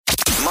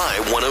My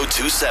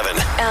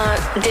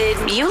 1027.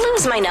 Did you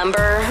lose my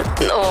number?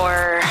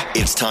 Or...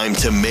 It's time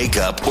to make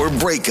up or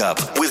break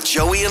up with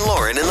Joey and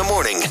Lauren in the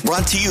morning.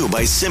 Brought to you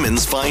by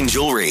Simmons Fine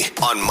Jewelry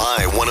on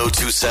My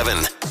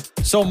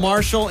 1027. So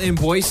Marshall in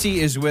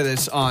Boise is with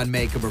us on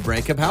Makeup or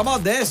Breakup. How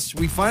about this?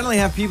 We finally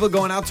have people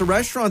going out to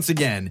restaurants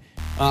again.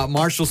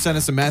 Marshall sent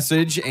us a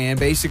message and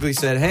basically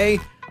said, hey,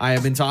 I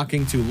have been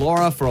talking to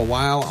Laura for a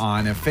while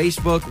on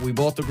Facebook. We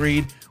both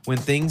agreed when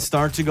things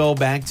start to go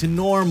back to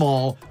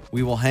normal,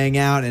 we will hang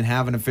out and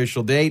have an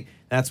official date.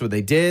 That's what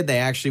they did. They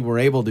actually were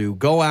able to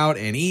go out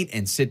and eat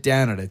and sit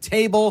down at a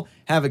table,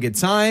 have a good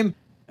time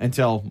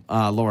until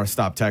Laura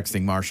stopped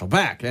texting Marshall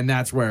back. And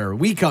that's where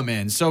we come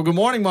in. So good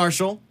morning,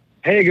 Marshall.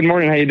 Hey, good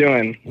morning. How you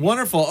doing?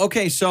 Wonderful.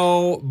 Okay,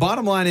 so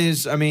bottom line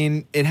is, I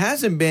mean, it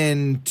hasn't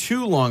been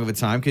too long of a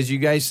time because you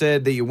guys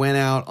said that you went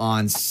out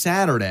on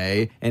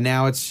Saturday and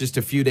now it's just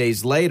a few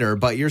days later,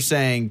 but you're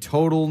saying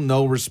total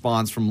no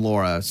response from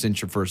Laura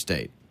since your first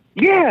date.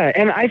 Yeah,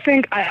 and I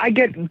think I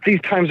get these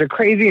times are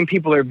crazy and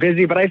people are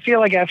busy, but I feel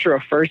like after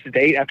a first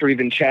date, after we've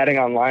been chatting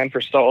online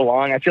for so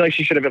long, I feel like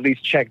she should have at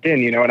least checked in,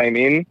 you know what I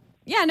mean?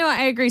 Yeah, no,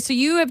 I agree. So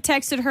you have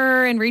texted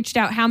her and reached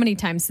out how many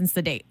times since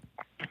the date?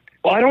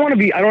 Well, I don't want to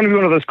be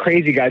one of those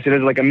crazy guys who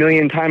does like a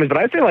million times, but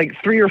I'd say like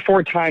 3 or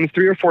 4 times,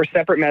 3 or 4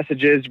 separate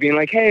messages being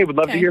like, hey, would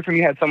love to hear from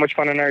you, had so much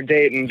fun on our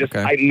date, and just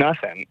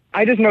nothing.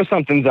 I just know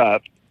something's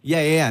up.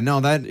 Yeah.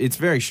 No, it's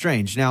very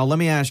strange. Now, let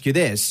me ask you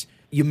this.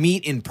 You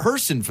meet in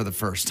person for the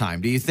first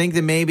time. Do you think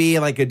that maybe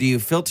do you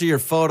filter your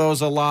photos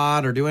a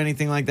lot or do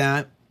anything like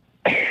that?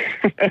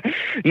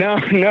 No.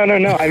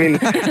 I mean,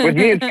 with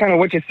me, it's kind of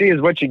what you see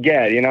is what you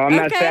get. You know, I'm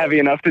not savvy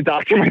enough to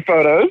doctor my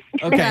photos.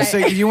 Okay, so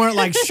you weren't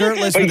like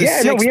shirtless with a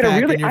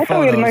six-pack in your I thought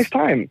we had a nice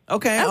time.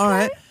 Okay, all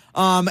right.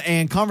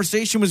 And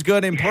conversation was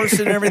good in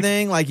person and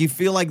everything. Like you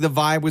feel like the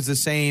vibe was the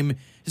same.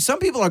 Some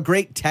people are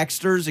great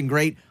texters and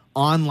great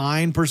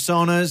online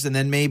personas, and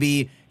then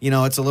maybe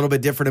it's a little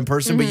bit different in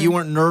person. But you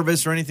weren't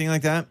nervous or anything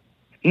like that.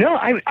 No,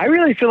 I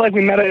really feel like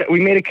we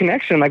made a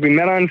connection. Like we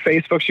met on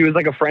Facebook. She was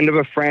like a friend of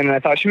a friend, and I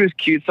thought she was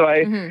cute. So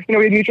we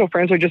had mutual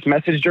friends. So I just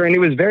messaged her, and it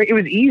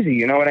was easy.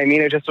 You know what I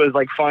mean? It just was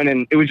like fun,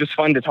 and it was just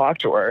fun to talk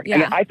to her. Yeah.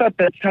 And I thought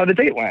that's how the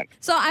date went.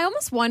 So I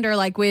almost wonder,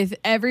 like with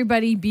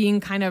everybody being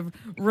kind of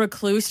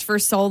recluse for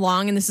so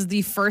long, and this is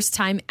the first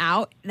time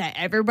out that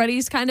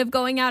everybody's kind of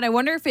going out. I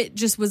wonder if it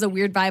just was a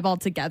weird vibe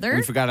altogether.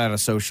 We forgot how to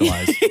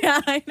socialize.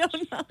 Yeah, I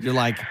don't know. You're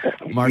like,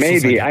 Marshall.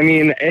 Maybe. I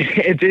mean,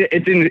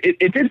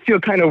 it did feel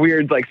kind of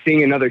weird. Like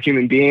seeing another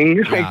human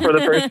being for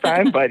the first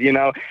time, but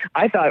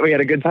I thought we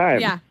had a good time.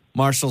 Yeah.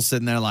 Marshall's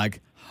sitting there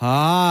like,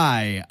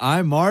 hi,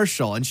 I'm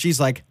Marshall. And she's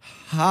like,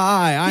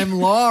 hi, I'm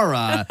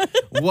Laura.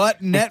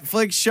 What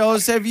Netflix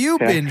shows have you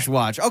binge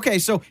watched? Okay,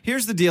 so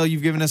here's the deal.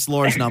 You've given us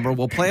Laura's number.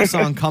 We'll play a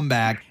song, come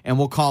back, and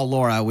we'll call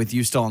Laura with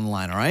you still on the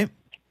line, all right?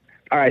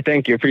 All right,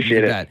 thank you.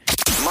 Appreciate it.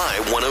 My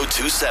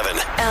 1027.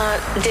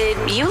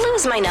 Did you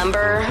lose my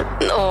number?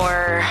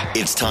 Or...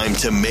 It's time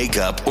to make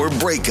up or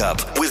break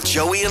up with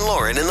Joey and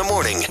Lauren in the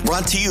morning.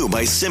 Brought to you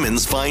by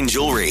Simmons Fine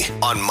Jewelry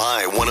on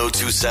My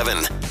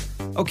 1027.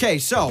 Okay,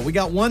 so we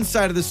got one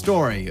side of the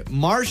story.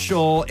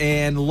 Marshall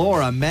and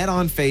Laura met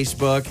on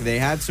Facebook. They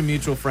had some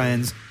mutual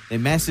friends. They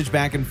messaged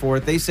back and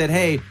forth. They said,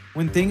 hey,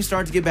 when things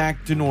start to get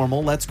back to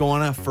normal, let's go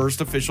on a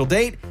first official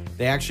date.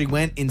 They actually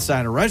went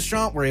inside a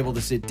restaurant, were able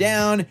to sit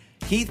down.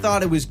 He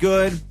thought it was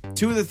good.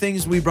 2 of the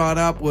things we brought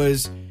up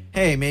was,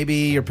 hey, maybe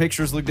your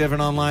pictures look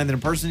different online than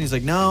in person. He's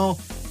like, no.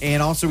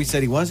 And also he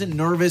said he wasn't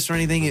nervous or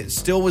anything. It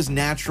still was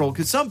natural.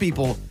 Because some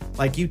people,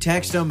 like you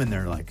text them and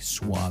they're like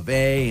suave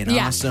and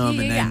awesome.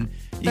 And then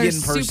you get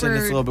in person,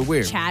 it's a little bit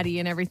weird. Chatty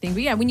and everything.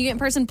 But yeah, when you get in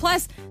person,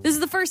 plus this is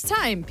the first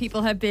time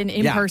people have been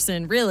in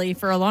person really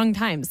for a long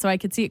time. So I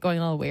could see it going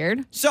a little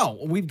weird. So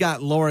we've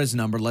got Laura's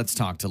number. Let's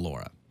talk to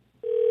Laura.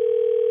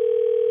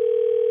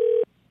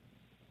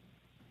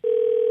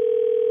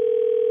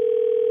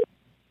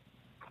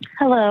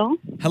 Hello.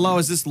 Hello,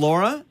 is this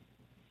Laura?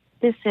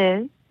 This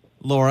is.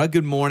 Laura,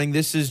 good morning.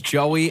 This is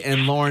Joey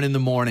and Lauren in the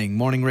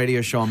morning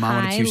radio show on My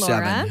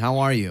 1027. Laura. How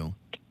are you?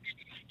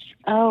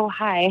 Oh,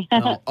 hi.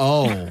 That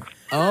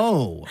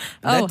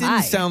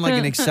didn't sound like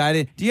an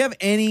excited. Do you have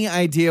any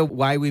idea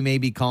why we may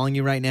be calling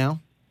you right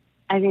now?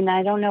 I mean,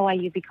 I don't know why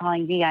you'd be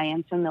calling me. I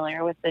am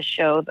familiar with the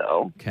show,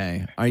 though.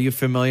 Okay. Are you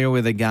familiar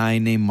with a guy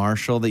named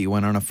Marshall that you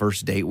went on a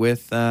first date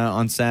with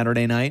on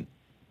Saturday night?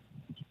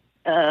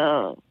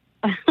 Oh.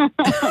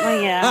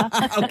 Yeah.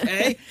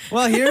 Okay.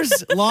 Well, here's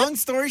long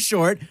story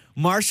short.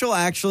 Marshall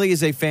actually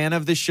is a fan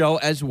of the show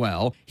as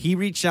well. He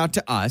reached out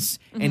to us,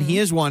 and he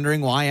is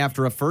wondering why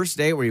after a first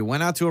date where you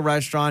went out to a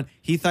restaurant,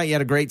 he thought you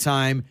had a great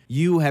time,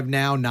 you have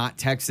now not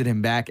texted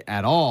him back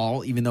at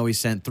all, even though he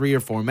sent 3 or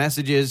 4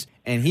 messages,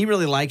 and he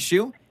really likes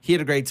you. He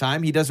had a great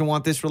time. He doesn't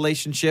want this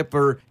relationship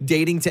or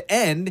dating to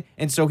end,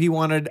 and so he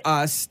wanted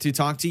us to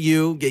talk to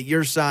you, get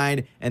your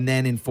side, and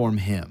then inform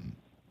him.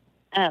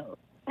 Oh.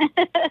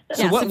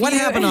 So what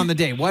happened on the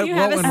date? What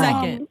have went a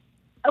wrong? second.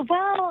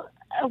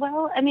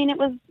 Well, I mean, it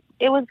was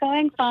it was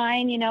going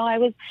fine. You know, I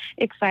was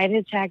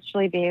excited to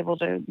actually be able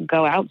to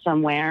go out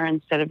somewhere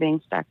instead of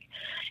being stuck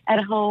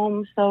at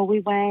home. So we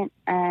went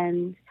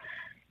and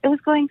it was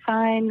going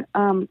fine.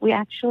 We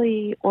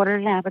actually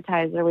ordered an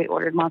appetizer. We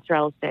ordered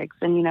mozzarella sticks,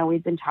 and, you know,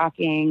 we'd been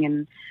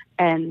talking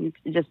and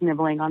just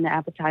nibbling on the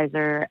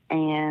appetizer.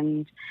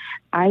 And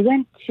I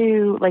went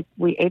to, like,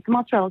 we ate the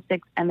mozzarella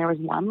sticks and there was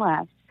one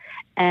left,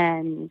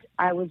 and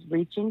I was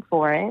reaching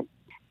for it.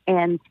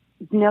 And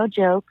no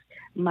joke,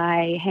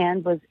 my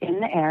hand was in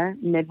the air,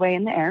 midway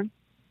in the air.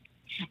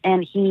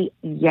 And he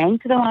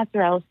yanked the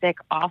mozzarella stick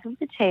off of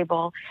the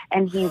table,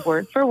 and he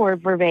word for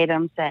word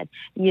verbatim said,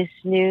 "You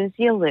snooze,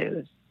 you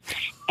lose."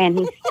 And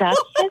he stuck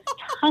his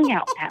tongue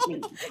out at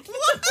me. Well,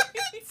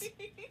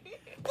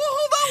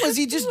 hold on. Was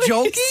he just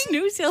joking?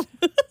 Snooze, you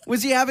lose.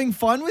 Was he having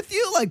fun with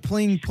you, like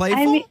playing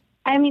playful?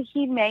 I mean,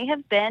 he may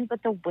have been,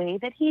 but the way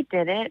that he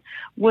did it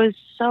was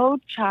so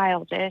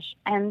childish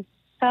and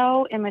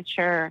so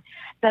immature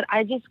that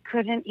I just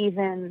couldn't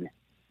even.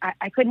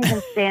 I couldn't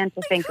even stand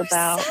to think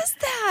about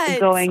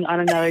going on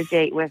another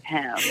date with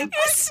him. You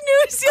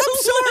snooze, you I'm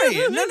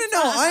sorry. lose.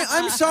 No.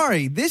 I'm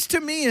sorry. This to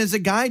me is a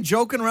guy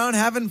joking around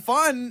having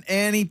fun,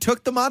 and he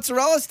took the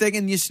mozzarella stick,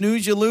 and you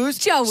snooze, you lose.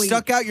 Joey,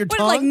 stuck out your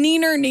tongue. Like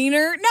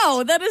neener?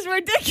 No, that is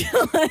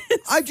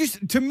ridiculous.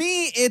 To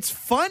me, it's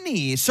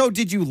funny. So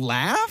did you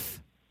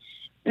laugh?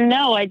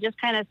 No, I just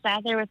kind of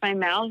sat there with my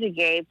mouth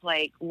agape,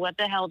 like, what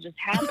the hell just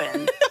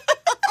happened?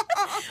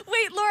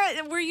 Wait,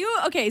 Laura, were you,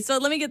 okay, so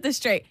let me get this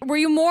straight. Were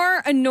you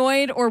more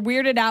annoyed or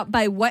weirded out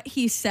by what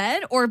he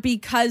said, or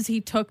because he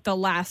took the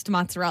last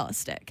mozzarella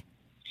stick?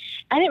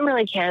 I didn't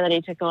really care that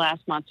he took the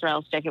last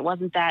mozzarella stick. It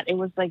wasn't that. It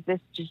was like this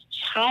just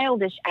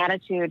childish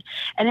attitude.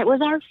 And it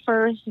was our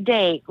first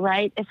date,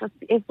 right?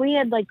 If we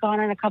had like gone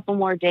on a couple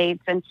more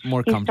dates and he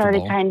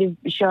started kind of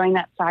showing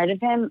that side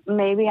of him,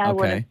 maybe I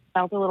would have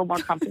felt a little more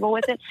comfortable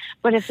with it.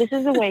 But if this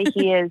is the way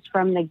he is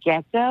from the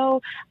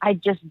get-go, I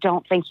just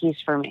don't think he's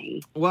for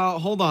me. Well,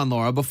 hold on,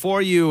 Laura.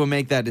 Before you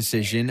make that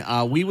decision,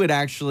 we would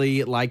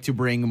actually like to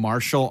bring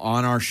Marshall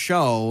on our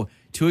show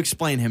to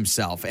explain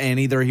himself. And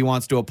either he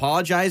wants to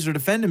apologize or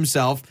defend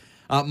himself.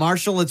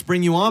 Marshall, let's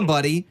bring you on,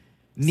 buddy.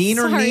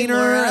 Neener,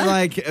 Laura.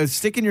 like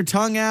sticking your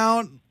tongue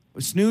out,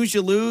 snooze,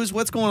 you lose.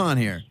 What's going on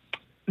here?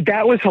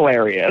 That was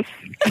hilarious.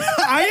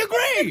 I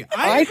agree.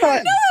 I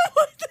thought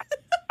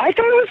it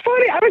was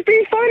funny. I was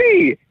being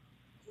funny.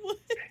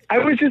 I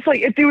was just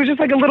like, it was just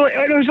like a little,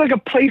 it was like a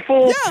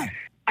playful,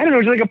 I don't know,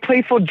 it was like a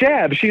playful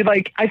jab.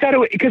 I thought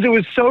it, because it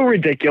was so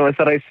ridiculous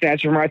that I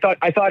snatched from her.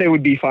 I thought it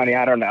would be funny.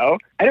 I don't know.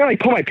 I didn't like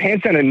pull my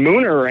pants down and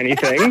moon her or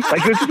anything.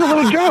 Like, it was just a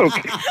little joke.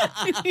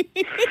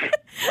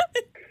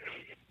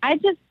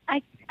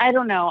 I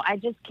don't know. I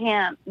just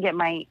can't get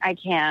I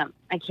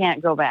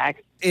can't go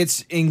back.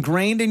 It's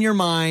ingrained in your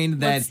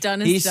mind that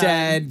he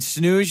said,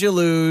 snooze, you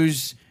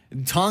lose,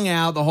 tongue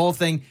out, the whole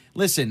thing.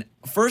 Listen,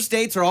 first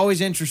dates are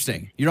always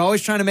interesting. You're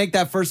always trying to make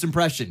that first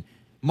impression.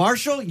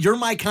 Marshall, you're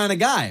my kind of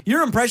guy.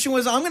 Your impression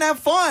was, I'm going to have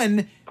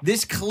fun.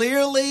 This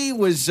clearly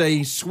was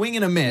a swing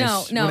and a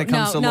miss when it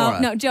comes to Laura.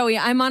 No, Joey,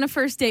 I'm on a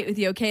first date with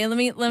you, okay? Let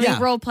me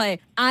role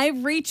play. I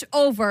reach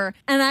over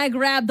and I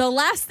grab the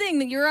last thing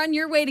that you're on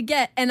your way to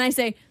get, and I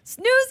say,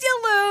 snooze,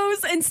 you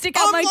lose, and stick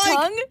out my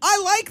tongue.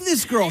 I like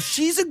this girl.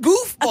 She's a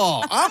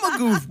goofball. I'm a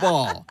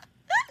goofball.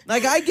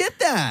 Like, I get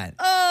that.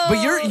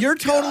 But you're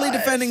totally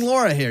defending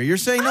Laura here. You're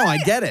saying, no, I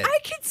get it. I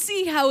could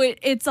see how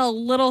it's a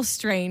little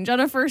strange on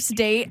a first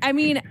date. I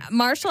mean,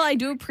 Marshall, I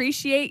do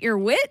appreciate your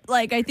wit.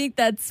 Like, I think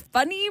that's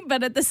funny,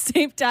 but at the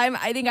same time,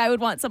 I think I would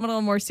want someone a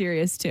little more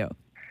serious, too.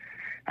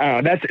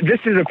 Oh, this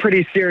is a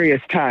pretty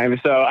serious time,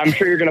 so I'm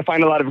sure you're going to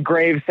find a lot of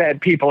grave, sad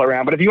people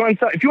around. But if you want,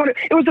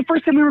 it was the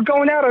first time we were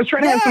going out. I was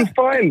trying to have some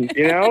fun,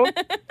 you know?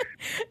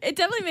 It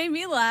definitely made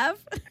me laugh.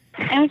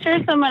 I'm sure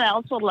someone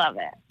else would love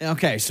it.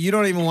 Okay, so you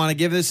don't even want to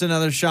give this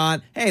another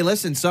shot. Hey,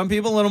 listen, some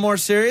people a little more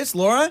serious.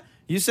 Laura,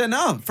 you said,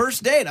 no,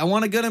 first date, I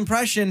want a good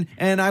impression,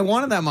 and I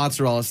wanted that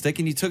mozzarella stick,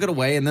 and you took it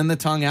away, and then the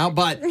tongue out.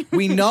 But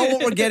we know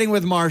what we're getting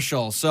with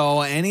Marshall,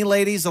 so any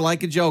ladies that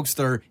like a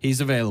jokester,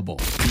 he's available.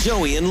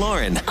 Joey and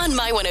Lauren. On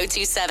My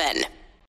 1027.